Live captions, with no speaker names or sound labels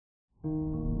Good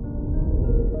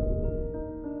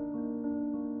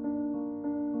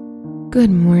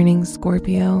morning,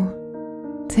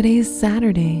 Scorpio. Today is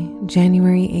Saturday,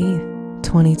 January 8th,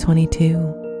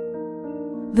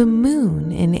 2022. The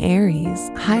moon in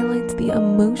Aries highlights the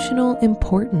emotional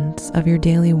importance of your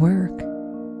daily work.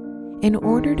 In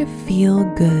order to feel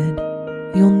good,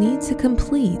 you'll need to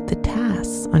complete the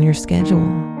tasks on your schedule.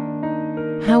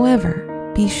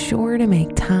 However, be sure to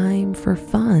make time for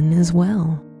fun as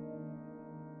well.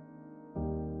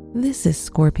 This is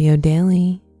Scorpio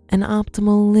Daily, an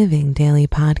optimal living daily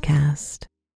podcast.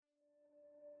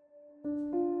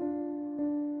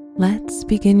 Let's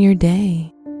begin your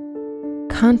day.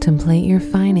 Contemplate your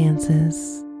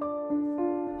finances.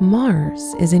 Mars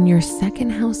is in your second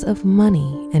house of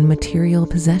money and material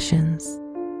possessions.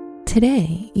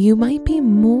 Today, you might be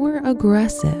more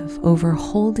aggressive over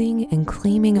holding and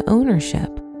claiming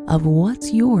ownership of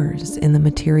what's yours in the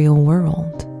material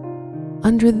world.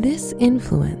 Under this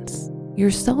influence, your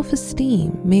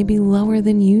self-esteem may be lower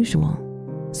than usual,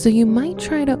 so you might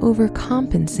try to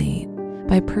overcompensate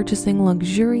by purchasing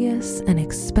luxurious and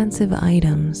expensive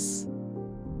items.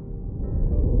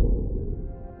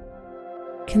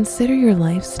 Consider your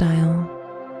lifestyle.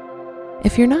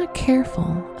 If you're not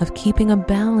careful of keeping a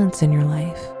balance in your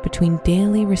life between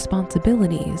daily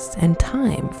responsibilities and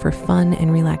time for fun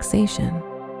and relaxation,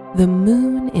 the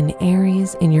moon in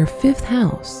Aries in your fifth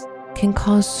house can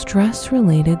cause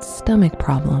stress-related stomach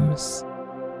problems.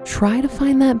 Try to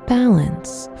find that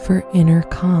balance for inner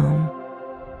calm.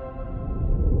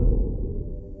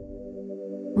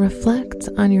 Reflect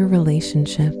on your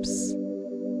relationships.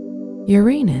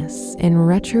 Uranus in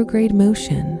retrograde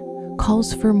motion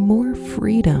calls for more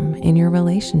freedom in your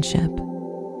relationship.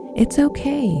 It's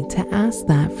okay to ask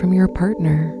that from your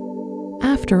partner.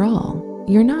 After all,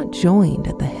 you're not joined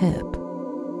at the hip.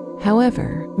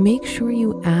 However, make sure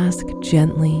you ask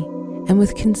gently and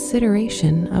with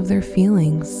consideration of their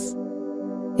feelings.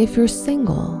 If you're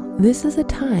single, this is a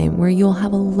time where you'll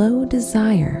have a low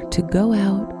desire to go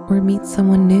out or meet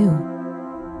someone new.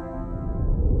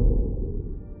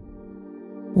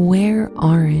 Wear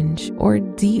orange or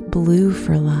deep blue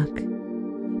for luck.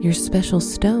 Your special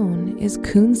stone is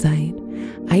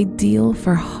kunzite, ideal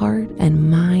for heart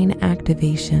and mind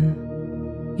activation.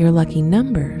 Your lucky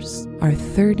numbers are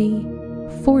 30,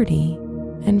 40,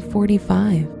 and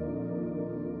 45.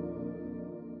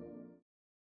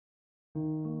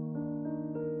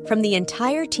 From the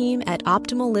entire team at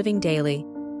Optimal Living Daily,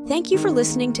 thank you for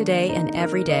listening today and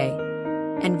every day.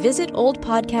 And visit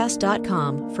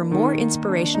oldpodcast.com for more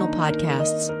inspirational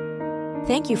podcasts.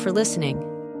 Thank you for listening.